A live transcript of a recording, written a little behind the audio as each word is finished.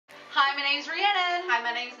Hi, my name's Rhiannon. Hi,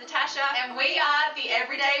 my name's Natasha. And we are the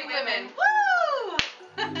Everyday Women. Woo!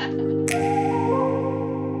 So,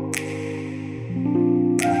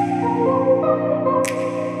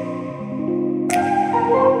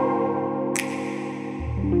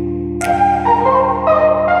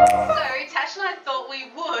 Tash and I thought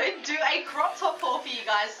we would do a crop top haul for you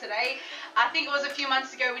guys today. I think it was a few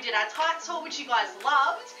months ago we did our tights haul, which you guys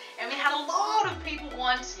loved, and we had a lot of people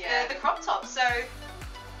want the crop top. So,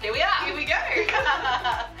 here we are. Here we go.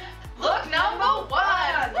 Look number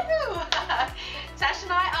one. Tash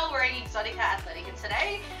and I are wearing Exotica Athletica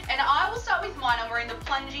today, and I will start with mine. I'm wearing the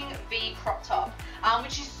plunging V crop top,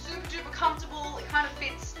 which is super duper comfortable. It kind of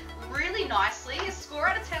fits really nicely. A score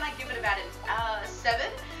out of 10, I give it about a 7.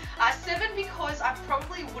 7 because I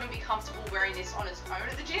probably wouldn't be comfortable wearing this on its own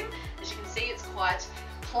at the gym. As you can see, it's quite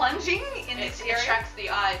plunging in this area. It attracts the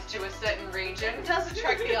eyes to a certain region. It does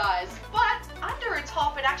attract the eyes, but under a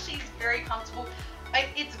top, it actually is very comfortable.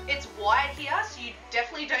 It's wide here, so you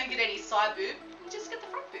definitely don't get any side boob. You just get the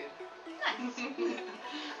front boob. Nice.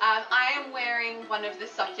 I am wearing one of the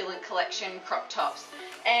Succulent collection crop tops,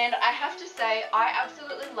 and I have to say I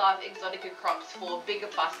absolutely love Exotica crops for bigger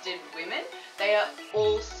busted women. They are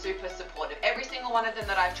all super supportive. Every single one of them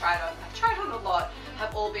that I've tried on a lot,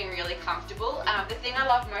 have all been really comfortable. The thing I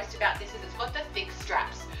love most about this is it's got the thick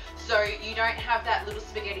straps. So you don't have that little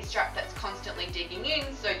spaghetti strap that's constantly digging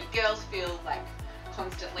in, so you girls feel like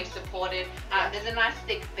constantly supported. There's a nice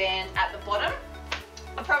thick band at the bottom.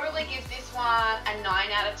 I'll probably give this one a 9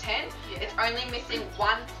 out of 10. Yeah. It's only missing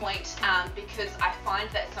 1 point because I find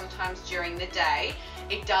that sometimes during the day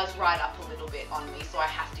it does ride up a little bit on me, so I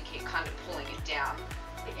have to keep kind of pulling it down.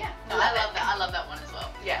 But yeah, no, I love that. I love that one as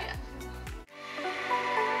well. Yeah.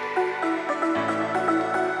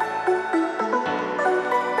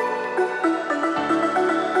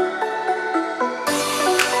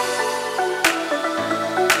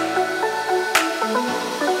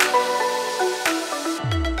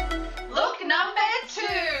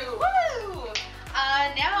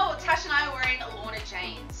 Tash and I are wearing Lorna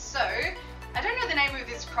Jane. So, I don't know the name of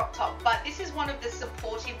this crop top, but this is one of the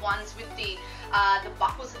supportive ones with the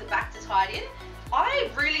buckles at the back to tie it in. I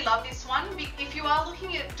really love this one. If you are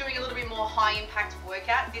looking at doing a little bit more high impact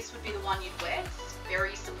workout, this would be the one you'd wear. It's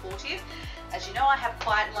very supportive. As you know, I have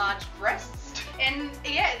quite large breasts, and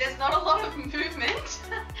yeah, there's not a lot of movement.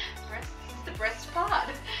 Breasts is the breast part.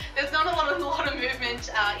 There's not a lot of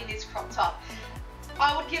movement in this crop top.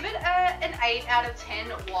 I would give it an 8 out of 10.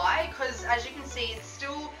 Why? Because as you can see,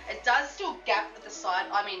 it does still gap at the side.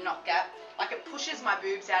 I mean, not gap, like it pushes my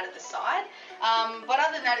boobs out at the side. But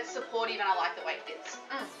other than that, it's supportive and I like the way it fits.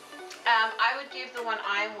 I would give the one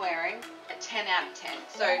I'm wearing a 10 out of 10.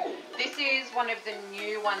 So this is one of the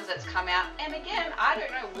new ones that's come out. And again, I don't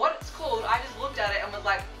know what it's called. I just looked at it and was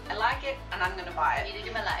like, I like it and I'm going to buy it. I need it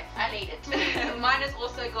in my life. I need it. Mine has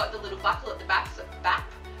also got the little buckle at the back, so back,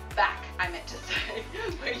 I meant to say,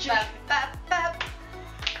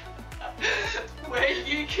 where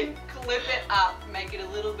you can clip it up, make it a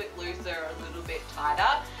little bit looser, a little bit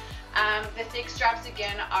tighter. The thick straps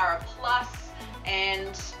again are a plus,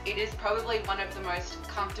 and it is probably one of the most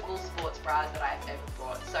comfortable sports bras that I've ever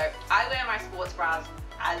bought. So I wear my sports bras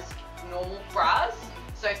as normal bras,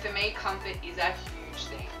 so for me comfort is a huge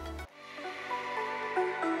thing.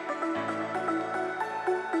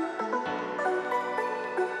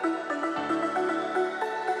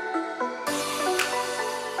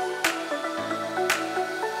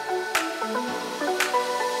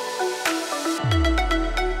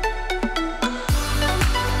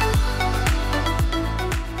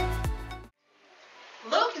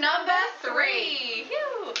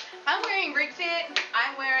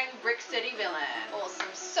 Villan.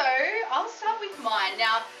 Awesome. So I'll start with mine.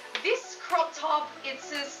 Now this crop top,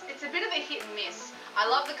 it's a bit of a hit and miss. I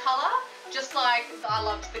love the colour, just like I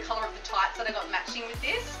loved the colour of the tights that I got matching with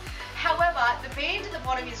this. However, the band at the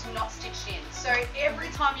bottom is not stitched in, so every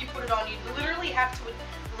time you put it on, you literally have to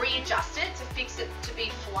readjust it to fix it to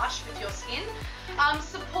be flush with your skin.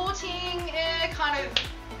 Supporting, kind of,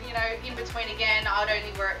 you know, in between again. I'd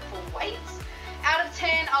only wear it for weights. Out of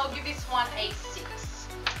 10, I'll give this one a 6.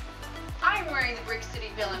 I'm wearing the Brick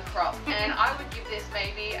City Villan crop, and I would give this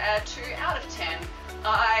maybe a 2 out of 10.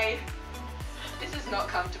 This is not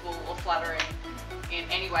comfortable or flattering in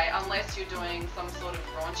any way, unless you're doing some sort of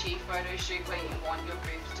raunchy photo shoot where you want your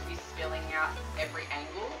boobs to be spilling out every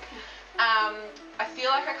angle. I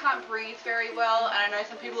feel like I can't breathe very well, and I know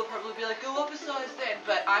some people will probably be like, go up a size then,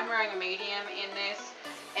 but I'm wearing a medium in this,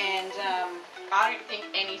 and I don't think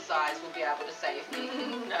any size will be able to save me.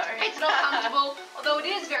 No. It's not comfortable, although it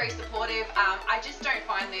is very supportive. I just don't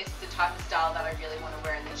find this the type of style that I really want to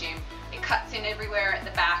wear in the gym. cuts in everywhere at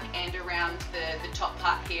the back and around the top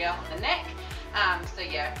part here on the neck. So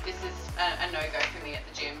yeah, this is a no-go for me at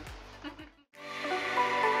the gym.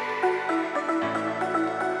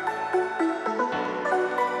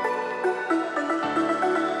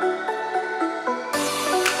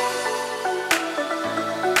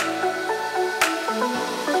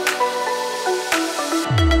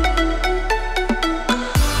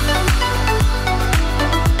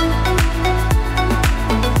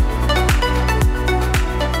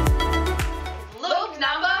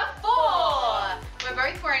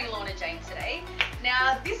 Lorna Jane today.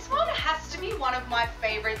 Now this one has to be one of my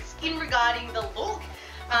favorites in regarding the look.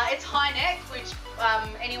 It's high neck, which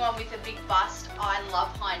anyone with a big bust, I love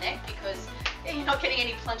high neck because you're not getting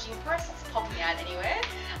any plunging breasts popping out anywhere.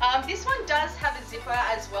 This one does have a zipper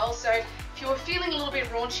as well, so if you're feeling a little bit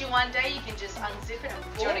raunchy one day, you can just unzip it and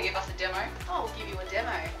pull. Do you want to give us a demo? I'll give you a demo.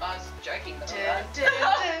 I was joking.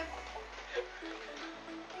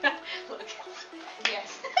 Look.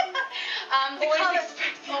 Yes.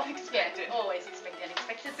 Always expect the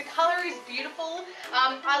unexpected. The color is beautiful.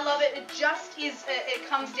 I love it. It just is. It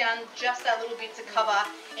comes down just that little bit to cover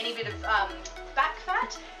any bit of back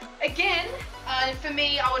fat. Again, for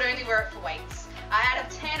me, I would only wear it for weights. Out of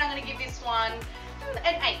 10, I'm going to give this one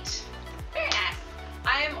an 8. Very nice.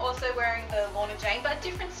 I am also wearing the Lorna Jane, but a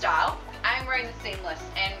different style. I am wearing the seamless,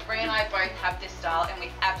 and Rhea and I both have this style, and we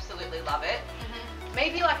absolutely love it.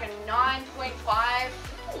 Maybe like a 9.5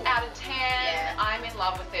 out of 10. Yeah. I'm in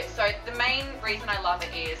love with it. So the main reason I love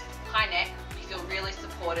it is high neck. You feel really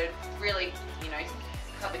supported, really,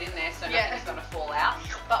 covered in there, so nothing's going to fall out.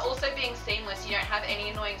 But also being seamless, you don't have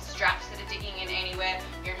any annoying straps that are digging in anywhere.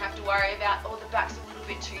 You don't have to worry about, oh, the back's a little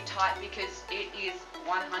bit too tight, because it is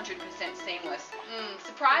 100% seamless.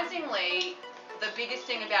 Surprisingly, the biggest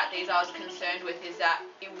thing about these I was concerned with is that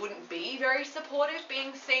it wouldn't be very supportive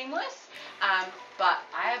being seamless, but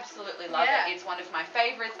I absolutely love it. It's one of my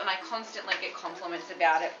favorites, and I constantly get compliments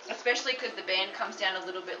about it, especially because the band comes down a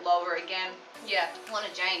little bit lower again. Yeah, Lorna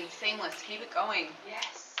Jane, seamless, keep it going.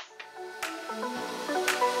 Yes.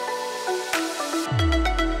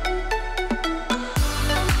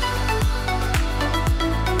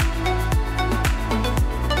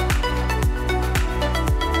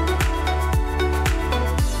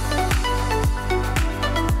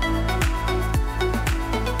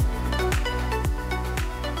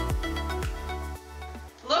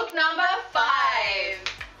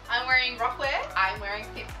 Rockwear. I'm wearing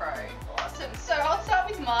Fitpro. Awesome. So I'll start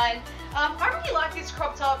with mine. I really like this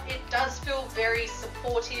crop top. It does feel very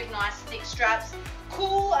supportive, nice thick straps,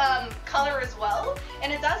 cool color as well,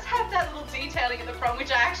 and it does have that little detailing at the front,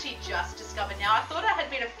 which I actually just discovered now. I thought it had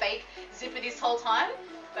been a fake zipper this whole time,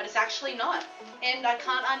 but it's actually not, and I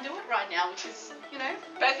can't undo it right now, which is,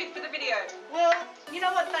 perfect for the video. Well, you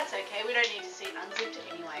know what? That's okay. We don't need to see it unzipped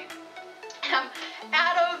anyway.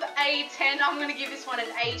 Out of a 10, I'm going to give this one an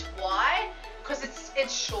 8. Why? Because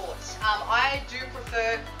it's short. I do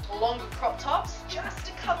prefer longer crop tops just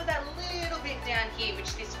to cover that little bit down here,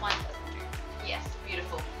 which this one doesn't do. Yes,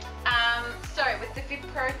 beautiful. So with the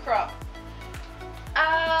Fitpro crop,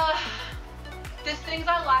 there's things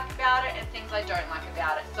I like about it and things I don't like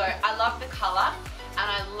about it. So I love the color, and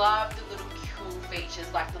I love the little cool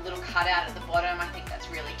features like the little cutout at the bottom. I think that's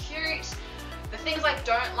really cute. The things I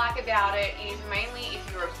don't like about it is mainly if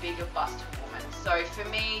you're a bigger busted woman. So for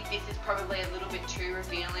me, this is probably a little bit too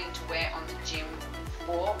revealing to wear on the gym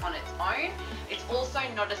floor on its own. It's also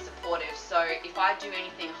not as supportive. So if I do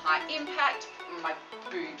anything high impact, my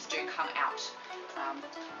boobs do come out.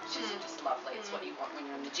 Which is just lovely. It's what you want when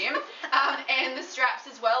you're in the gym. And the straps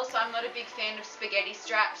as well. So I'm not a big fan of spaghetti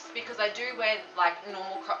straps because I do wear like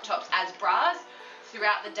normal crop tops as bras.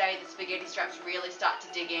 Throughout the day, the spaghetti straps really start to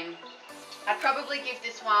dig in. I'd probably give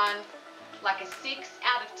this one like a 6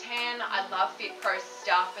 out of 10. I love Fitpro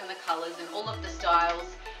stuff and the colours and all of the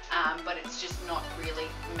styles, but it's just not really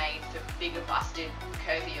made for bigger busted,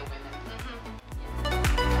 curvier women.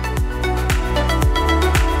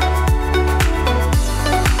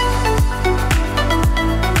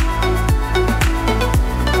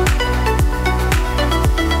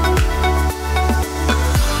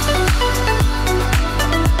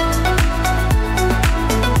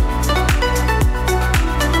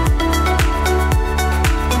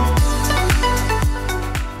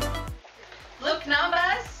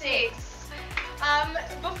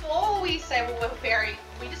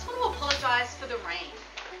 We just want to apologise for the rain.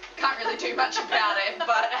 Can't really do much about it,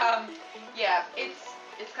 but yeah,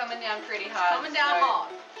 it's coming down pretty hard. Coming down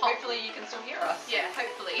hot. Hopefully you can still hear us. Yeah,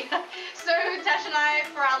 hopefully. So Tash and I,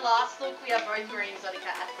 for our last look, we are both wearing Exotica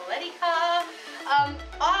Athletica.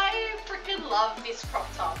 I freaking love this crop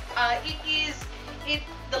top.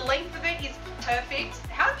 The length of it is perfect.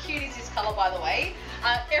 How cute is this color, by the way?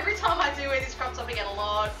 Every time I do wear this crop top, I get a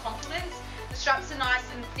lot of compliments. The straps are nice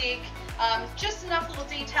and thick. Just enough little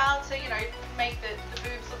detail to, you know, make the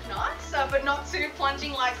boobs look nice, but not too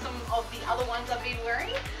plunging like some of the other ones I've been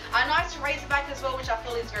wearing. A nice razor back as well, which I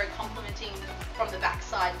feel is very complimenting from the back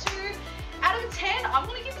side too. Out of 10, I'm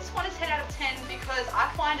going to give this one a 10 out of 10 because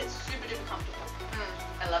I find it super duper comfortable.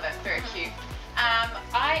 I love it, very cute.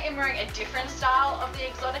 I am wearing a different style of the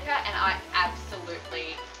Exotica and I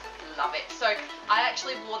absolutely love it. So I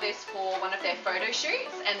actually wore this for one of their photo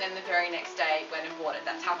shoots and then the very next day went and bought it.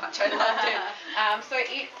 That's how much I loved it. So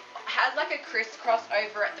it has like a crisscross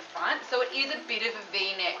over at the front, so it is a bit of a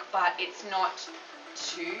V-neck, but it's not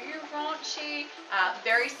too raunchy.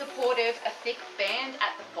 Very supportive, a thick band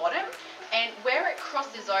at the bottom, and where it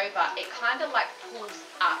crosses over, it kind of like pulls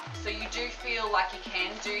up, so you do feel like you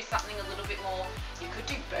can do something a little bit more. You could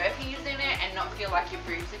do burpees in it and not feel like your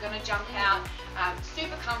boobs are going to jump out.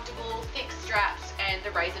 Super comfortable, thick straps, and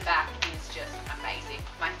the razor back is just amazing.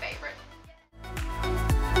 My favorite.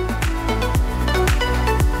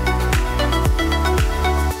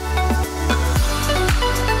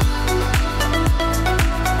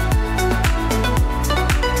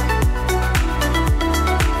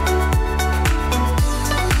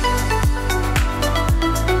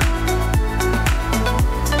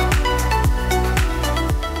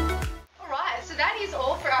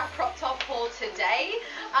 Today,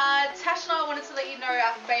 Tash and I wanted to let you know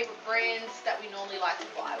our favourite brands that we normally like to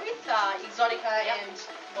buy with, Exotica and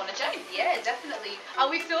Lorna Jane. Yeah, definitely.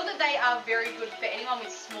 We feel that they are very good for anyone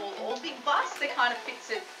with small or big busts. They kind of fit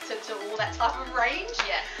to all that type of range.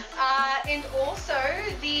 Yes. And also,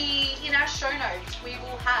 in our show notes, we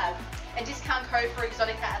will have a discount code for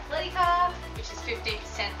Exotica Athletica, which is 15%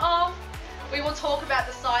 off. We will talk about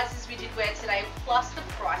the sizes we did wear today, plus the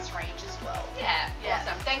price range as well. Yeah,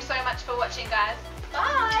 awesome. Thanks so much for watching, guys.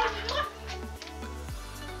 Bye.